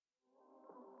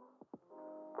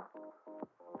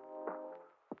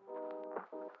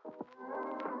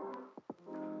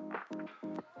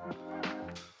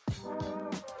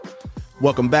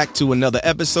Welcome back to another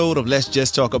episode of Let's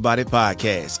Just Talk About It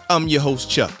podcast. I'm your host,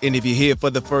 Chuck, and if you're here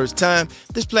for the first time,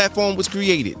 this platform was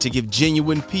created to give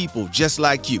genuine people just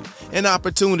like you an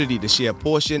opportunity to share a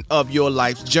portion of your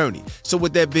life's journey. So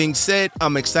with that being said,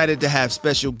 I'm excited to have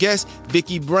special guest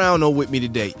Vicky Brown on with me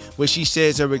today, where she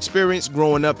shares her experience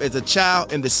growing up as a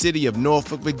child in the city of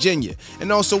Norfolk, Virginia,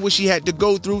 and also what she had to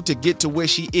go through to get to where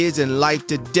she is in life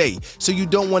today. So you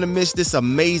don't want to miss this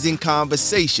amazing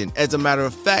conversation. As a matter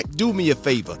of fact, do me a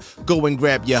favor. Go and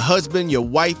grab your husband, your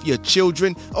wife, your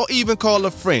children, or even call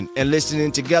a friend and listen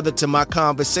in together to my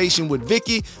conversation with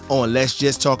Vicky on Let's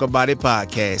Just Talk About It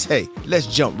podcast. Hey, let's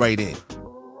jump right in.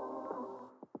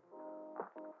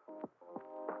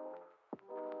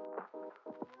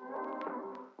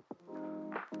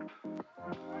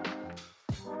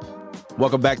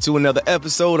 Welcome back to another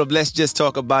episode of Let's Just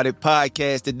Talk About It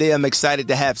podcast. Today, I'm excited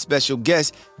to have special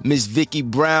guest, Miss Vicky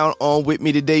Brown, on with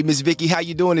me today. Miss Vicky, how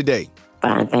you doing today?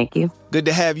 Fine, thank you. Good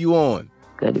to have you on.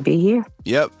 Good to be here.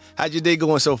 Yep. How's your day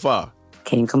going so far?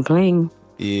 Can't complain.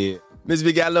 Yeah. Miss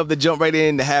Vicky, I love to jump right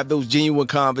in to have those genuine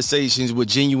conversations with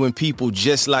genuine people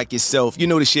just like yourself,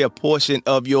 to share a portion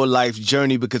of your life's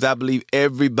journey, because I believe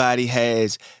everybody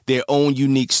has their own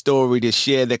unique story to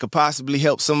share that could possibly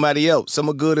help somebody else. Some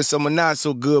are good and some are not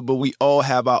so good, but we all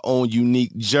have our own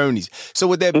unique journeys. So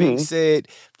with that being said,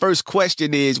 first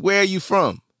question is, where are you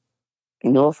from?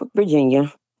 Norfolk,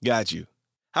 Virginia. Got you.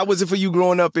 How was it for you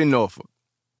growing up in Norfolk?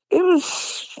 It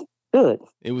was good.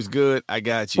 It was good. I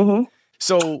got you. Mm-hmm.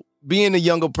 So being a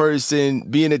younger person,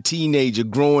 being a teenager,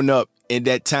 growing up in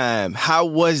that time, how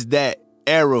was that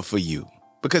era for you?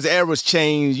 Because eras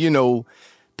change,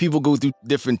 people go through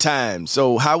different times.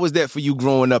 So how was that for you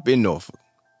growing up in Norfolk?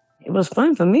 It was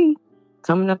fun for me.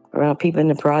 Coming up around people in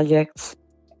the projects,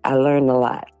 I learned a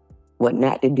lot. What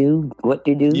not to do, what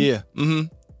to do. Yeah.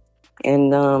 Mm-hmm.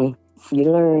 And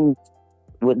you learn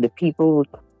with the people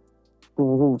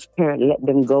whose parents let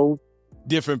them go.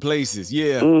 Different places,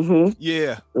 yeah. Mm-hmm.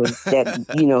 Yeah.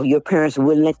 That, your parents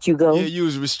wouldn't let you go. Yeah, you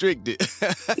was restricted.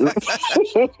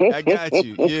 I got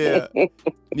you, yeah.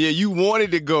 Yeah, you wanted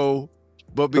to go,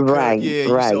 but because, you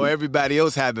saw everybody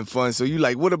else having fun, so you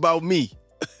like, what about me?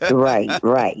 Right.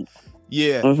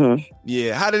 Yeah. Mm-hmm.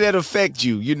 Yeah. How did that affect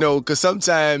you? Because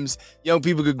sometimes young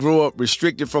people could grow up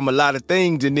restricted from a lot of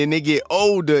things, and then they get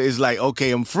older. It's like,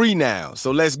 okay, I'm free now, so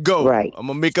let's go. Right. I'm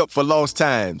going to make up for lost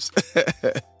times.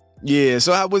 Yeah.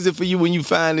 So how was it for you when you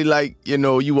finally,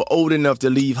 you were old enough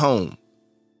to leave home?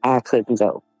 I couldn't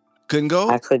go. Couldn't go?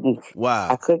 I couldn't. Wow.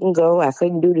 I couldn't go. I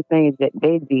couldn't do the things that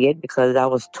they did because I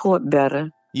was taught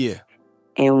better. Yeah.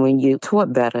 And when you're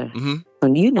taught better,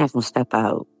 you're not going to step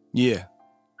out. Yeah.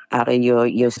 Out of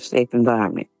your safe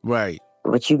environment. Right.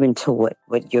 What you've been taught,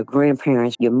 what your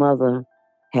grandparents, your mother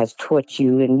has taught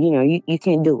you, and you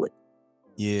can't do it.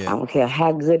 Yeah. I don't care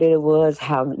how good it was,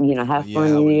 how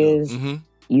fun it is,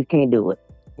 you can't do it.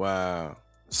 Wow.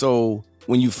 So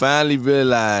when you finally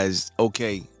realized,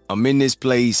 okay, I'm in this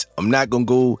place, I'm not going to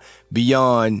go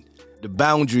beyond the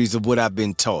boundaries of what I've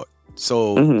been taught.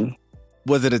 So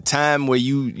was it a time where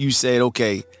you said,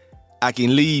 okay, I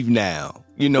can leave now?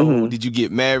 Did you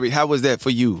get married? How was that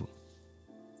for you?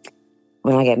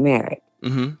 When I got married,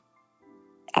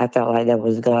 I felt like that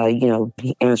was God,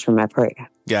 answering my prayer.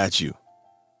 Got you.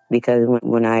 Because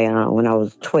when I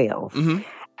was 12,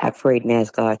 I prayed and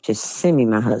asked God to send me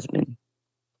my husband.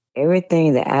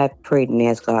 Everything that I prayed and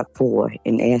asked God for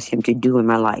and asked him to do in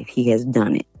my life, he has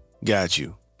done it. Got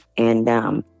you. And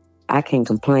I can't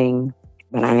complain,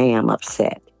 but I am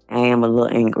upset. I am a little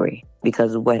angry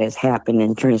because of what has happened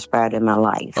and transpired in my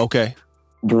life. Okay.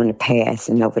 During the past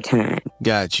and over time.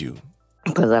 Got you.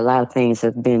 Because a lot of things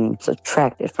have been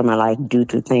subtracted from my life due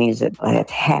to things that have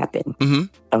happened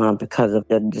because of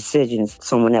the decisions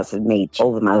someone else has made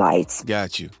over my life.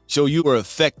 Got you. So you were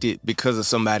affected because of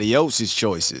somebody else's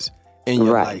choices in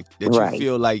your life. Did you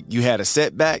feel like you had a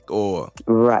setback or?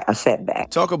 Right, a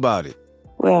setback. Talk about it.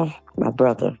 Well, my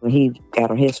brother, when he got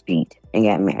on his feet and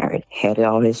got married, had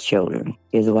all his children.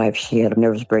 His wife, she had a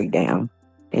nervous breakdown.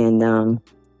 And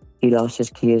he lost his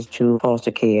kids to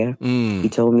foster care. He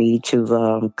told me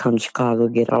to come to Chicago,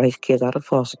 get all his kids out of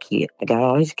foster care. I got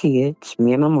all his kids,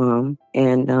 me and my mom.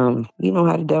 And you know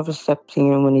how the devil steps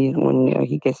in when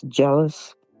he gets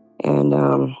jealous. And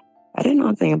I didn't know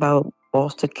anything about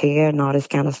foster care and all this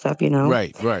kind of stuff,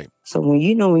 Right. So when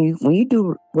you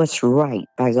do what's right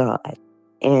by God,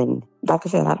 and like I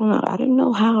said, I didn't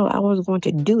know how I was going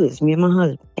to do this, me and my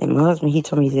husband. And my husband, he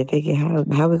told me, he said, Vicky, how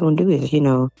are we going to do this,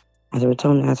 I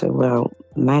said, well,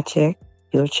 my check,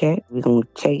 your check. We're going to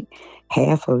take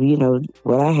half of,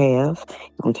 what I have.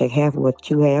 We're going to take half of what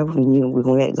you have, and we're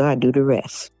going to let God do the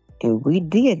rest. And we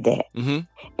did that. Mm-hmm.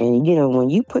 And, when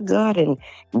you put God in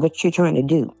what you're trying to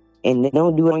do and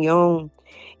don't do it on your own,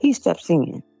 he steps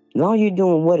in. As long as you're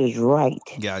doing what is right.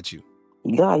 Got you.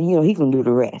 God, he can do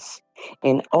the rest.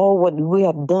 And all what we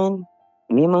have done,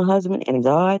 me and my husband and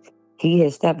God, he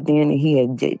has stepped in and he has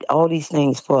did all these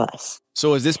things for us.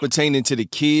 So is this pertaining to the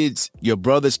kids, your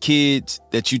brother's kids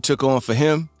that you took on for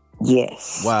him?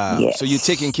 Yes. Wow. Yes. So you're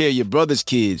taking care of your brother's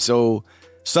kids. So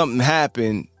something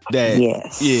happened that...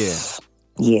 Yes. Yeah.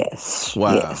 Yes.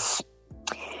 Wow. Yes.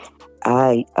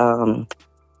 I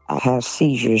have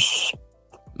seizures.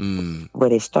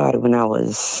 But it started when I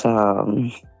was,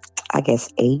 I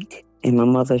guess, 8. And my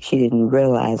mother, she didn't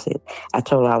realize it. I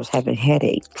told her I was having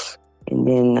headaches. And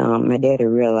then my daddy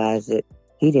realized it.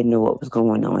 He didn't know what was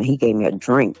going on. He gave me a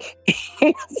drink.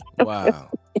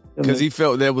 Wow. Because he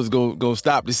felt that was going to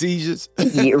stop the seizures?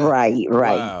 Yeah, right.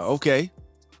 Wow, okay.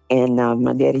 And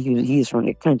my daddy, he's from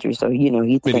the country, so,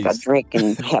 he'd take a drink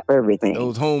and help everything.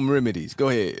 Those home remedies. Go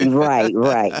ahead. Right.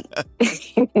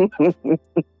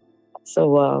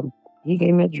 So he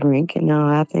gave me a drink, and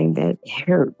I think that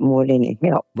hurt more than it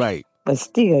helped. Right. But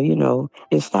still,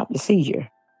 it stopped the seizure.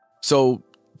 So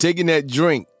taking that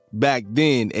drink back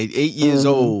then at 8 years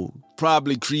old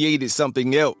probably created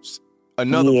something else,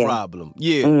 another problem.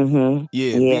 Yeah. Mm-hmm.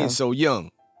 Yeah, being so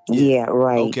young. Yeah,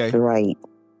 right. Okay. Right.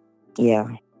 Yeah.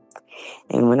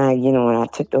 And when I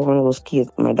took one of those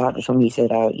kids, my doctor told me, he said,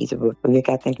 Vic,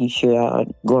 I think you should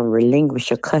go and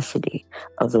relinquish your custody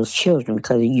of those children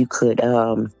because you could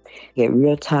get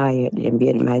real tired. And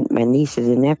being my nieces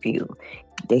and nephew,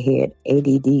 they had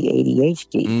ADD,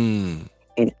 ADHD.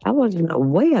 And I wasn't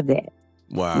aware of that.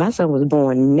 Wow. My son was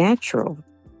born natural.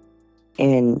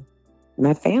 And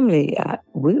my family,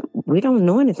 we don't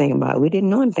know anything about it. We didn't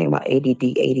know anything about ADD,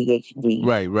 ADHD.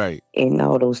 Right. And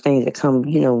all those things that come,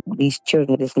 these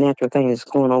children, this natural thing that's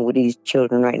going on with these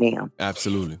children right now.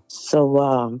 Absolutely.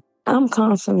 So I'm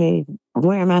constantly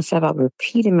wearing myself out,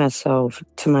 repeating myself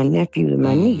to my nephew and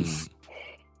my niece.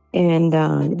 And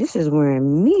this is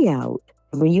wearing me out.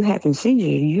 When you having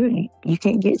seizures, you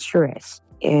can't get stressed.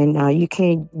 And you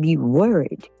can't be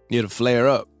worried. It'll flare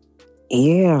up.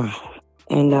 Yeah.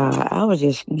 And I was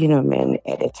just, man,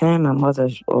 at the time my mother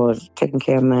was taking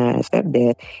care of my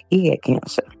stepdad. He had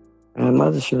cancer. My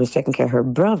mother, she was taking care of her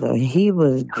brother. He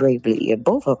was gravely ill.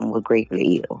 Both of them were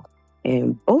gravely ill.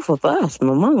 And both of us,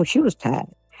 my mom, she was tired.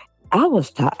 I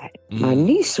was tired. My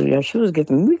niece, she was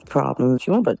giving me problems.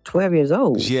 She was about 12 years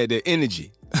old. She had the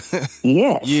energy.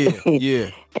 Yes. Yeah.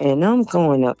 And I'm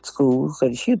going up to school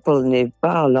because she's pulling the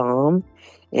fire alarm.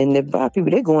 And the black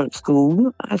people, they're going to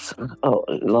school. I said, oh,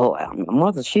 Lord. My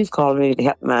mother, she's calling me to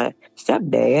help my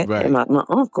stepdad and my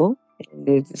uncle. And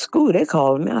the school, they're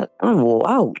calling me. I'm wore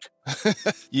out.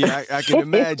 Yeah, I can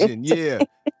imagine.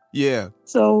 Yeah.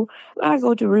 So I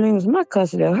go to relinquish my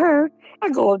custody of her. I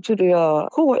go up to the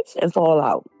courts and fall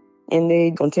out. And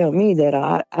they going to tell me that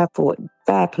I fought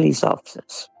 5 police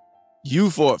officers. You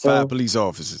fought 5 police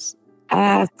officers?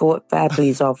 I fought 5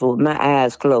 police officers with my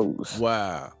eyes closed.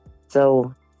 Wow.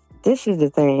 So this is the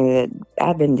thing that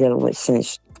I've been dealing with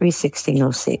since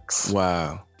 3/16/06.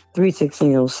 Wow.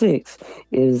 3/16/06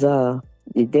 is the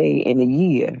day and the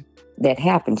year that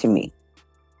happened to me.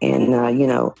 And,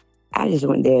 I just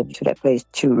went there to that place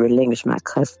to relinquish my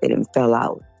custody and fell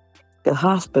out. The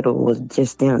hospital was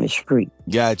just down the street.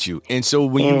 Got you. And so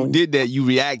when you did that, you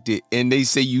reacted, and they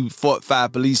say you fought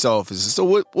 5 police officers. So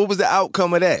what was the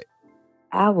outcome of that?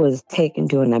 I was taken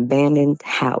to an abandoned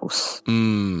house.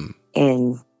 And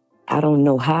I don't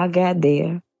know how I got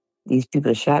there. These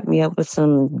people shot me up with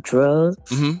some drugs.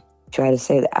 Tried to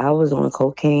say that I was on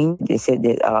cocaine. They said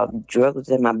that drugs was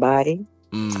in my body.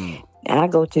 And I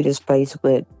go to this place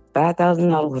with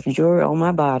 $5,000 worth of jewelry on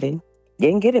my body.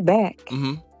 Didn't get it back.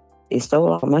 They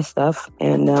stole all my stuff.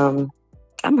 And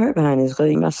I'm hurt behind this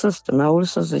because my sister, my older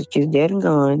sister, she's dead and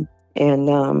gone.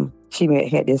 And she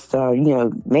had this,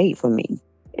 made for me.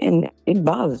 And it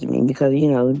bothers me because,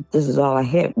 this is all I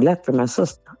had left for my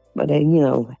sister. But,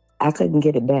 I couldn't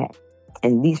get it back.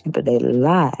 And these people, they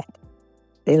lied.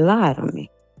 They lied on me.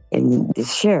 And the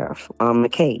sheriff,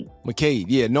 McCade. McCade,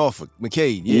 yeah, Norfolk,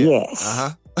 McCade, yeah.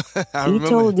 Yes. He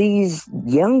told these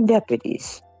young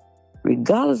deputies,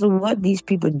 regardless of what these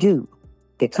people do,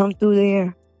 they come through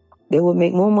there, they will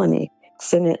make more money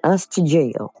sending us to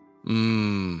jail.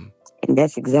 And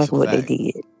that's exactly what they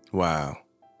did. Wow.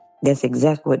 That's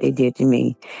exactly what they did to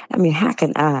me. I mean, how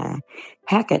can I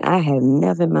have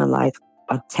never in my life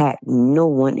attacked no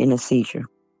one in a seizure?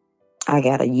 I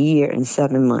got 1 year and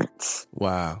 7 months.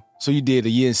 Wow. So you did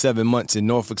 1 year and 7 months in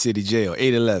Norfolk City Jail,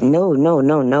 811.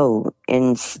 No.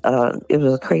 And it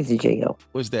was a crazy jail.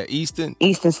 What's that, Eastern?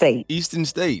 Eastern State. Eastern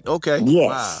State, okay.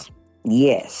 Yes. Wow.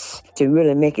 Yes. To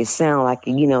really make it sound like,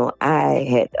 I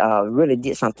had really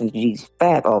did something to these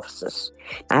 5 officers.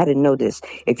 I didn't know this.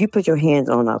 If you put your hands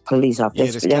on a police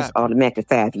officer, that's automatically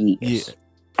 5 years. Yeah.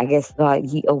 I guess God,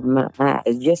 he opened my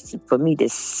eyes just for me to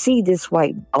see this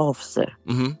white officer.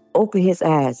 Mm-hmm. Open his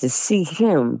eyes to see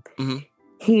him. Mm-hmm.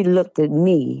 He looked at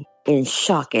me in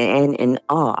shock and in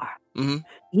awe. Mm-hmm.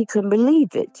 He couldn't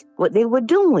believe it, what they were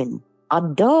doing. A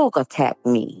dog attacked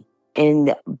me, and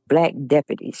the black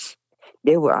deputies,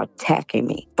 they were attacking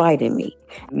me, fighting me.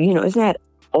 It's not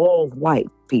all white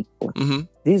people. Mm-hmm.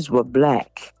 These were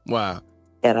black. Wow.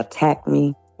 That attacked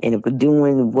me and were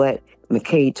doing what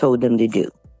McKay told them to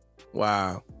do.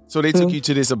 Wow. So they took you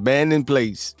to this abandoned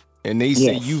place, and they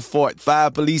said you fought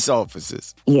 5 police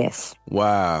officers. Yes.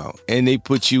 Wow. And they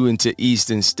put you into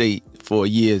Eastern State for 1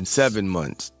 year and 7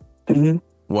 months. Mm-hmm.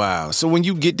 Wow. So when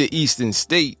you get to Eastern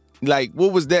State,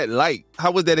 what was that like?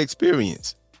 How was that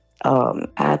experience?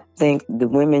 I think the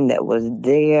women that was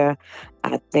there,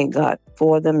 I thank God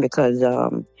for them, because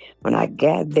when I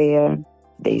got there,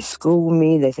 they schooled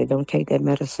me. They said, don't take that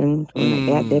medicine when I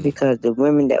got there, because the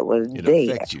women that was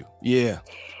there, affect you. Yeah.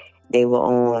 They were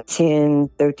on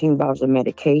 10, 13 bottles of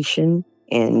medication,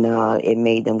 and it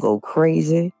made them go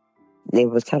crazy. They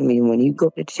was telling me, when you go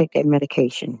to take that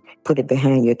medication, put it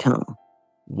behind your tongue.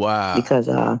 Wow. Because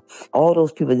all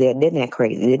those people there, they're not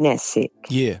crazy. They're not sick.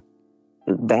 Yeah.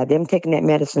 By them taking that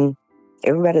medicine,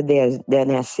 everybody there, they're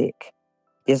not sick.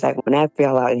 Just like when I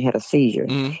fell out and had a seizure,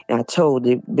 and I told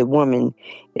the woman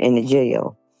in the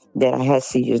jail that I had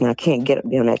seizures and I can't get up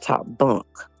there on that top bunk.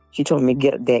 She told me to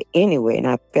get up there anyway, and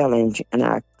I fell and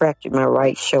I fractured my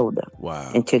right shoulder. Wow.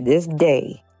 And to this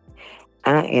day,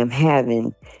 I am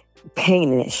having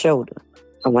pain in that shoulder.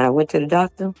 And when I went to the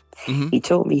doctor, he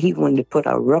told me he wanted to put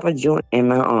a rubber joint in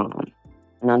my arm.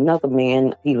 And another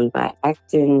man, he was my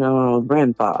acting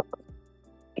grandfather.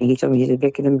 And he told me, he said,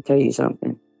 Vicky, let me tell you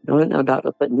something. Don't let no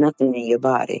doctor put nothing in your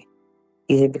body.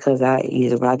 He said, because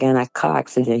when I got in a car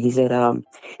accident, he said,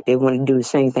 they want to do the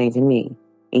same thing to me.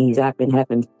 And I've been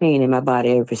having pain in my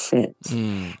body ever since.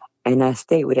 And I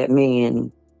stayed with that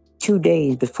man 2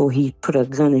 days before he put a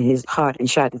gun in his heart and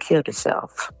tried to kill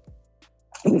himself.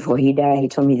 And before he died, he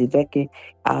told me, Vicky,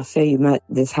 I'll sell you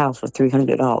this house for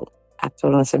 $300. I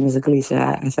told him, I said, Mr. Gleason,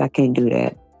 I said, I can't do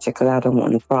that. I said, because I don't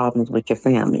want no problems with your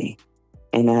family.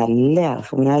 And I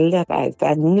left. When I left, if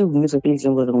I knew Mr.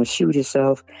 Gleason was going to shoot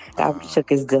himself, I would have took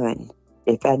his gun.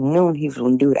 If I'd known he was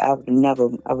going to do it, I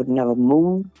would never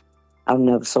move. I would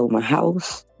never sold my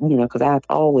house, because I've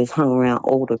always hung around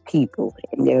older people.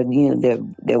 And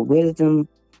their wisdom,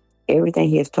 everything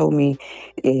he has told me,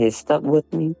 it has stuck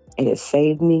with me. It has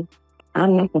saved me.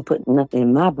 I'm not going to put nothing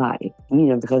in my body,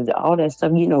 because all that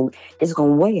stuff, it's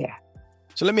going to wear.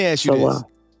 So let me ask you this.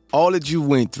 All that you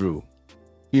went through,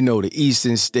 the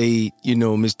Eastern State,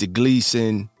 Mr.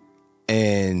 Gleason,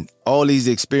 and all these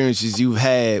experiences you've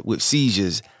had with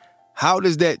seizures, how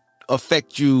does that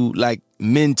affect you,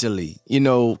 mentally?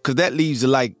 Because that leaves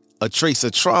a trace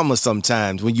of trauma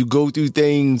sometimes when you go through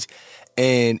things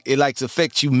and it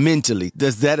affects you mentally.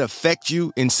 Does that affect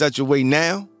you in such a way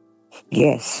now?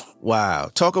 Yes. Wow.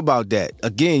 Talk about that.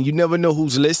 Again, you never know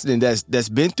who's listening that's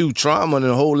been through trauma and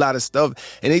a whole lot of stuff,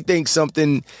 and they think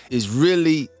something is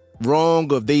really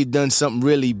wrong or if they've done something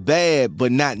really bad,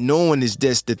 but not knowing is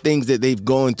just the things that they've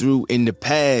gone through in the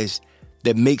past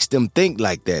that makes them think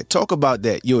like that. Talk about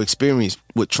that, your experience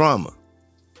with trauma.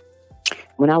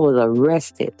 When I was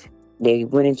arrested, they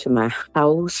went into my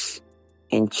house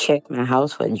and checked my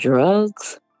house for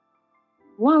drugs.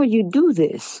 Why would you do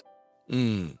this?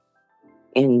 And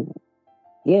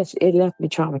yes, it left me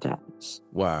traumatized.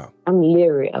 Wow. I'm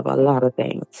leery of a lot of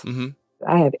things.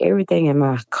 I have everything in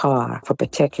my car for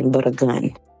protection but a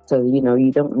gun. So,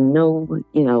 you don't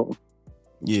know,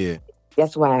 Yeah.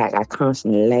 That's why I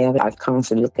constantly laugh. I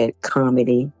constantly look at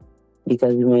comedy,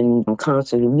 because when I'm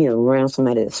constantly, around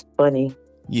somebody that's funny,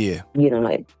 yeah,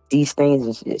 these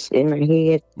things is in my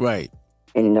head. Right.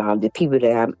 And the people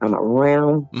that I'm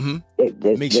around,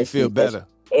 makes you feel better.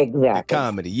 Exactly. The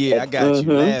comedy. Yeah, I got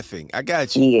you laughing. I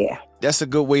got you. Yeah. That's a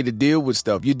good way to deal with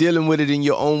stuff. You're dealing with it in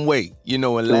your own way, and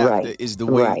laughter is the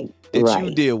way that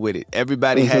you deal with it.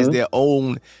 Everybody has their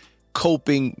own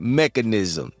coping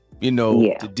mechanism,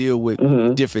 to deal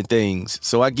with different things.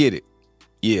 So I get it.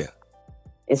 Yeah.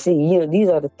 And see, these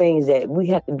are the things that we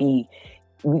have to be,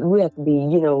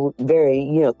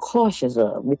 very, cautious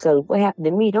of, because what happened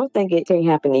to me, don't think it can't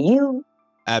happen to you.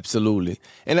 Absolutely.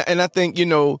 And I think,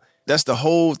 That's the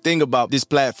whole thing about this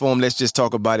platform, Let's Just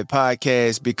Talk About It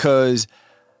podcast, because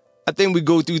I think we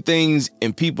go through things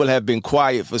and people have been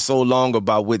quiet for so long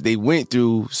about what they went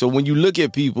through. So when you look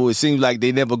at people, it seems like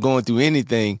they never gone through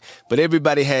anything, but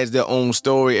everybody has their own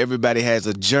story. Everybody has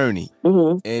a journey.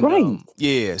 Mm-hmm. And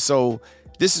right. So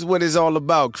this is what it's all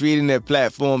about, creating that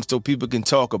platform so people can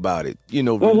talk about it,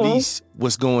 release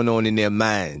what's going on in their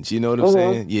minds. You know what I'm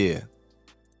saying? Yeah.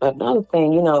 Another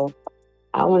thing,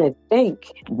 I want to thank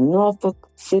Norfolk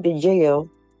City Jail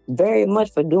very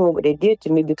much for doing what they did to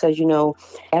me because,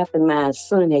 after my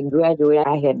son had graduated,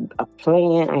 I had a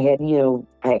plan. I had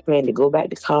planned to go back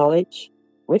to college,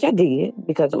 which I did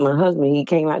because my husband, he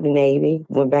came out the Navy,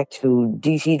 went back to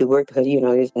D.C. to work because,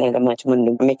 there's not that much money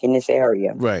to make in this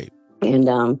area. Right. And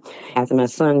after my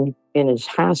son finished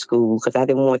high school, because I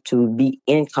didn't want to be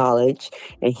in college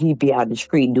and he'd be out the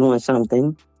street doing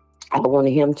something, I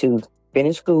wanted him to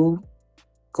finish school,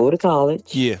 go to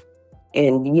college. Yeah.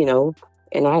 And,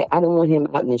 and I didn't want him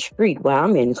out in the street while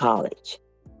I'm in college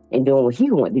and doing what he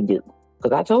wanted to do.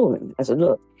 Because I told him, I said,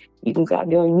 look, you can go out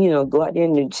there and, go out there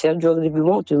and sell drugs if you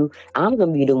want to. I'm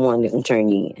going to be the one that can turn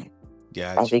you in.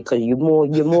 Gotcha. I said, because you're more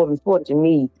important to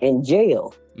me in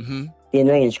jail than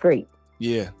laying straight.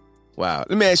 Yeah. Wow.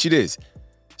 Let me ask you this.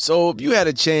 So if you had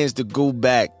a chance to go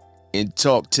back and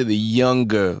talk to the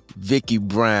younger Vicky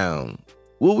Brown,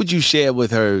 what would you share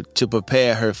with her to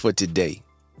prepare her for today?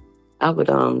 I would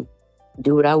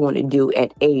do what I want to do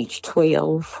at age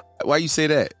 12. Why you say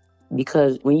that?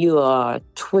 Because when you are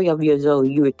 12 years old,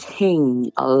 you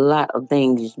retain a lot of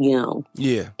things,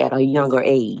 at a younger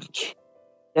age.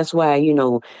 That's why,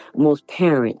 most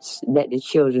parents let the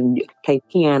children play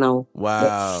piano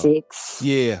at 6.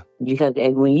 Yeah. Because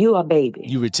when you are a baby,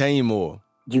 you retain more.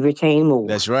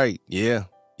 That's right. Yeah.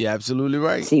 You're absolutely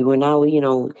right. See, when I was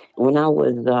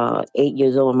 8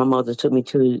 years old, my mother took me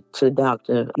to the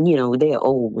doctor. They're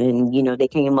old and, they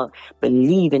came up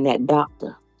believing that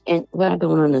doctor. And what I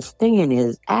don't understand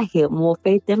is I had more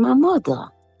faith than my mother.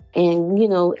 And,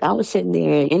 I was sitting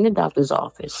there in the doctor's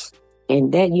office.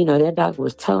 And that doctor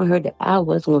was telling her that I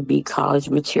was going to be college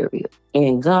material.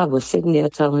 And God was sitting there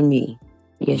telling me,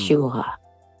 yes, you are.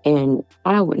 And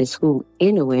I went to school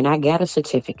anyway, and I got a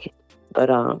certificate. But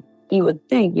you would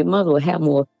think your mother would have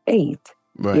more faith,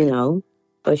 right.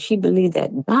 But she believed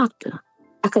that doctor.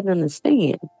 I couldn't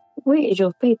understand. Where is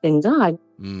your faith in God?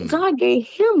 God gave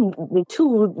him the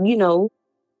tool,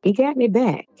 he got me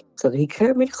back. So he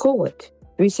carried me to court,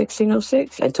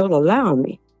 31606, and told allow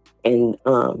me. And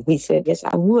he said, yes,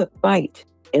 I would fight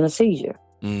in a seizure.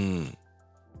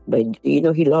 But,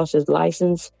 he lost his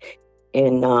license.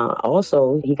 And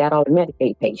also, he got all the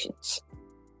Medicaid patients.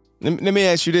 Let me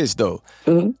ask you this, though.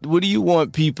 What do you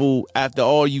want people, after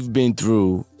all you've been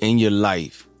through in your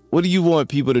life, what do you want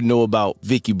people to know about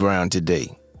Vicky Brown today?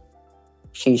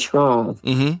 She's strong.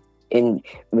 And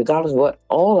regardless of what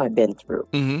all I've been through,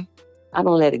 I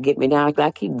don't let it get me down.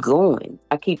 I keep going.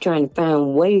 I keep trying to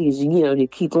find ways, to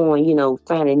keep going,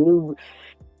 finding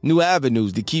new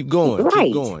avenues to keep going. Right.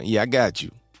 Keep going. Yeah, I got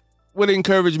you. What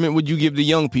encouragement would you give the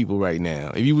young people right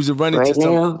now? If you was to run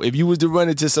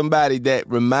into somebody that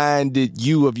reminded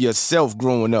you of yourself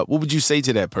growing up, what would you say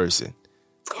to that person?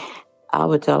 I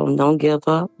would tell them, don't give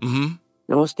up.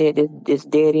 Don't stay at this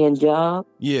dead-end job.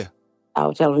 Yeah. I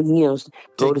would tell them,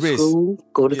 go to school,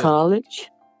 go to college,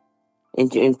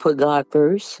 and put God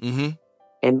first. And,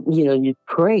 you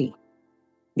pray.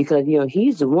 Because,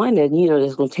 he's the one that,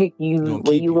 that's going to take you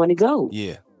where you want to go.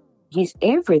 Yeah. He's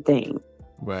everything.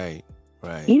 Right.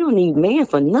 You don't need man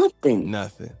for nothing.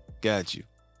 Nothing. Got you.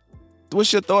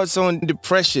 What's your thoughts on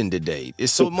depression today?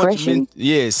 It's so depression?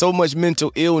 so much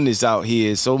mental illness out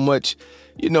here. So much,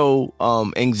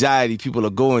 anxiety people are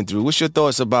going through. What's your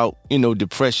thoughts about,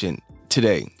 depression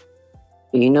today?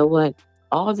 You know what?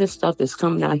 All this stuff that's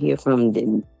coming out here from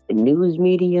the news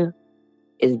media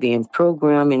is being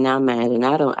programmed in our mind, and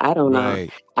I don't know.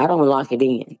 I don't lock it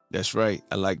in. That's right.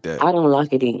 I like that. I don't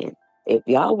lock it in. If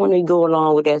y'all want to go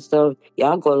along with that stuff,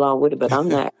 y'all go along with it, but I'm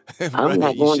not. Right. I'm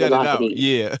not going to lock it in.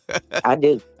 Yeah. I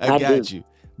do. I got you.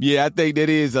 Yeah, I think that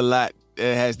is a lot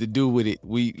that has to do with it.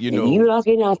 You lock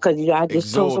it out because I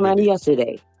just told somebody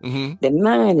yesterday. The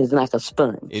mind is like a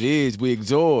sponge. It is. We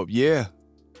absorb. Yeah.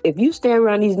 If you stay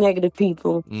around these negative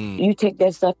people, you take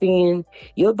that stuff in,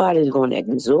 your body is going to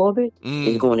absorb it.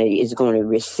 It's going to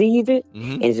receive it,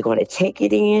 and it's going to take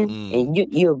it in, and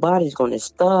your body's going to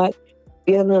start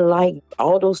feeling like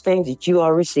all those things that you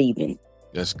are receiving.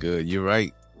 That's good. You're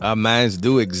right. Our minds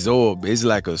do absorb. It's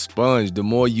like a sponge. The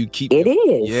more you keep it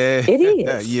is. Yeah. It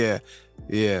is.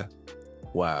 Yeah.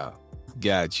 Wow.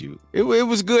 Got you. It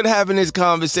was good having this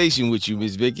conversation with you,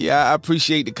 Miss Vicky. I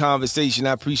appreciate the conversation.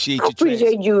 I appreciate your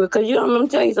appreciate you because I'm gonna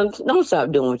tell you something. Don't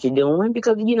stop doing what you're doing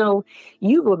because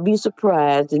you will be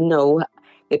surprised to know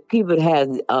that people have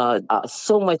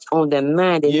so much on their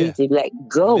mind they need to let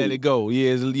go. Let it go.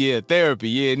 Yeah, therapy.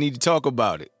 Yeah, need to talk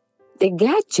about it. They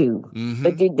got to,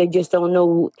 but they just don't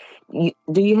know.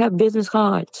 Do you have business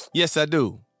cards? Yes, I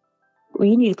do. Well,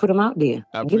 you need to put them out there.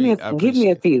 Give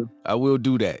me a few. I will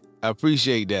do that. I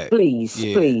appreciate that.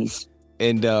 Please.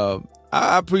 And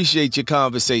I appreciate your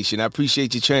conversation. I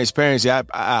appreciate your transparency.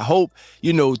 I hope,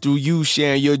 through you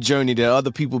sharing your journey that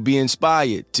other people be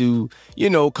inspired to,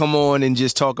 come on and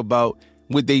just talk about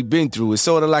what they've been through. It's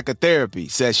sort of like a therapy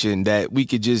session that we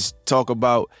could just talk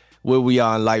about where we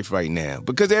are in life right now.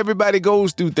 Because everybody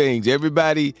goes through things.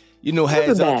 Everybody,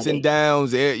 has ups and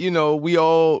downs. We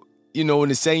all, in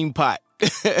the same pot.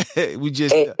 We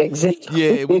just,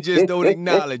 exactly. we just don't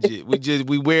acknowledge it.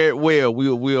 We wear it well.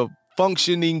 We're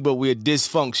functioning, but we're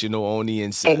dysfunctional on the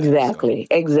inside. Exactly.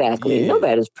 Yeah.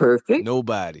 Nobody's perfect.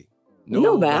 Nobody.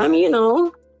 I mean,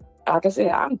 like I said,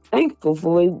 I'm thankful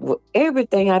for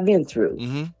everything I've been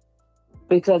through.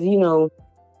 Because,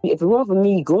 if it weren't for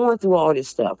me going through all this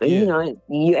stuff, and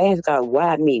you ask God,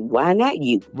 why me? Why not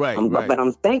you? Right. But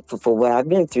I'm thankful for what I've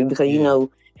been through because,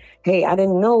 hey, I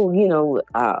didn't know,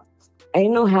 I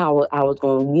didn't know how I was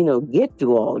going to, get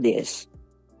through all this.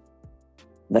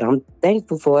 But I'm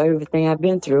thankful for everything I've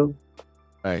been through.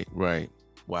 Right.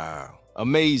 Wow.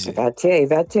 Amazing. If I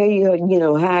tell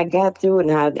you, how I got through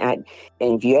it and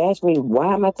if you ask me,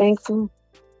 why am I thankful?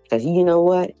 Because you know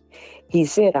what? He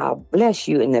said, I'll bless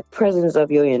you in the presence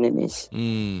of your enemies.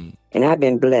 And I've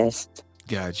been blessed.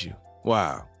 Got you.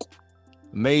 Wow.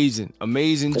 Amazing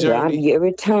journey.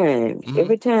 Every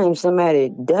time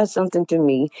somebody does something to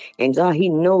me, and God, He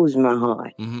knows my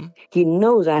heart. He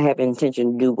knows I have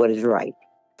intention to do what is right.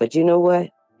 But you know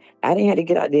what? I didn't have to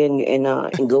get out there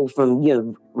and go from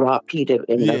rob Peter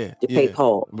to pay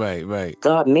Paul. Right.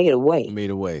 God made a way.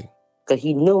 Because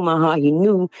He knew my heart. He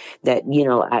knew that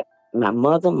my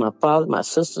mother, my father, my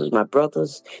sisters, my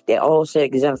brothers, they all set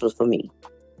examples for me.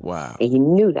 Wow. And He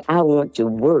knew that I want to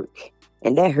work.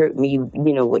 And that hurt me.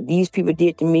 What these people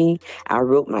did to me. I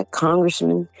wrote my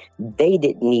congressman. They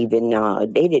didn't even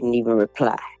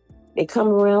reply. They come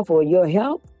around for your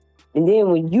help. And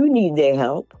then when you need their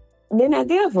help, they're not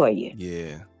there for you.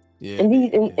 Yeah. And they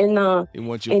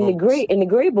want your votes. the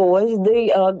gray boys,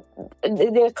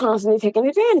 they're constantly taking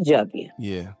advantage of you.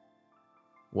 Yeah.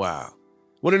 Wow.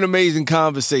 What an amazing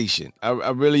conversation. I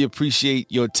really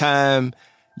appreciate your time,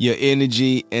 your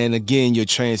energy, and again, your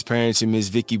transparency, Ms.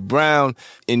 Vicky Brown,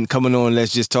 in coming on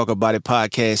Let's Just Talk About It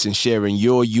podcast and sharing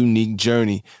your unique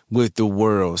journey with the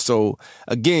world. So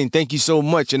again, thank you so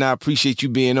much, and I appreciate you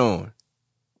being on.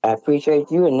 I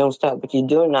appreciate you, and don't stop what you're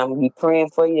doing. I'm going to be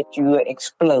praying for you that you will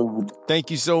explode.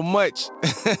 Thank you so much.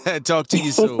 Talk to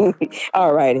you soon.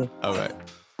 All righty. All right.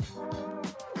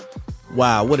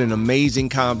 Wow, what an amazing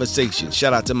conversation.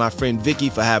 Shout out to my friend Vicky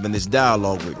for having this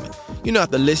dialogue with me.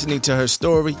 After listening to her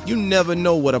story, you never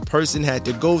know what a person had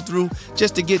to go through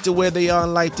just to get to where they are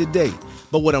in life today.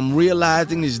 But what I'm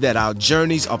realizing is that our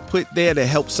journeys are put there to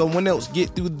help someone else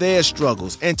get through their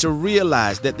struggles and to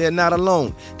realize that they're not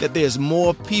alone, that there's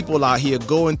more people out here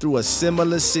going through a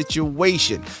similar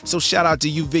situation. So shout out to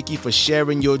you, Vicky, for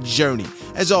sharing your journey.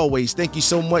 As always, thank you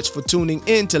so much for tuning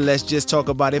in to Let's Just Talk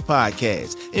About It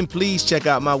podcast. And please check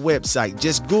out my website.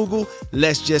 Just Google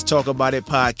Let's Just Talk About It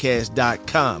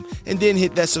podcast.com and then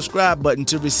hit that subscribe button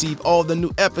to receive all the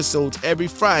new episodes every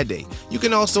Friday. You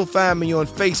can also find me on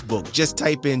Facebook. Just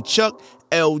type in Chuck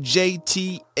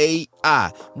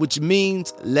LJTAI, which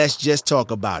means Let's Just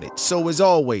Talk About It. So as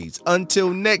always,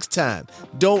 until next time,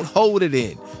 don't hold it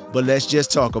in, but let's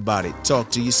just talk about it.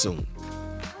 Talk to you soon.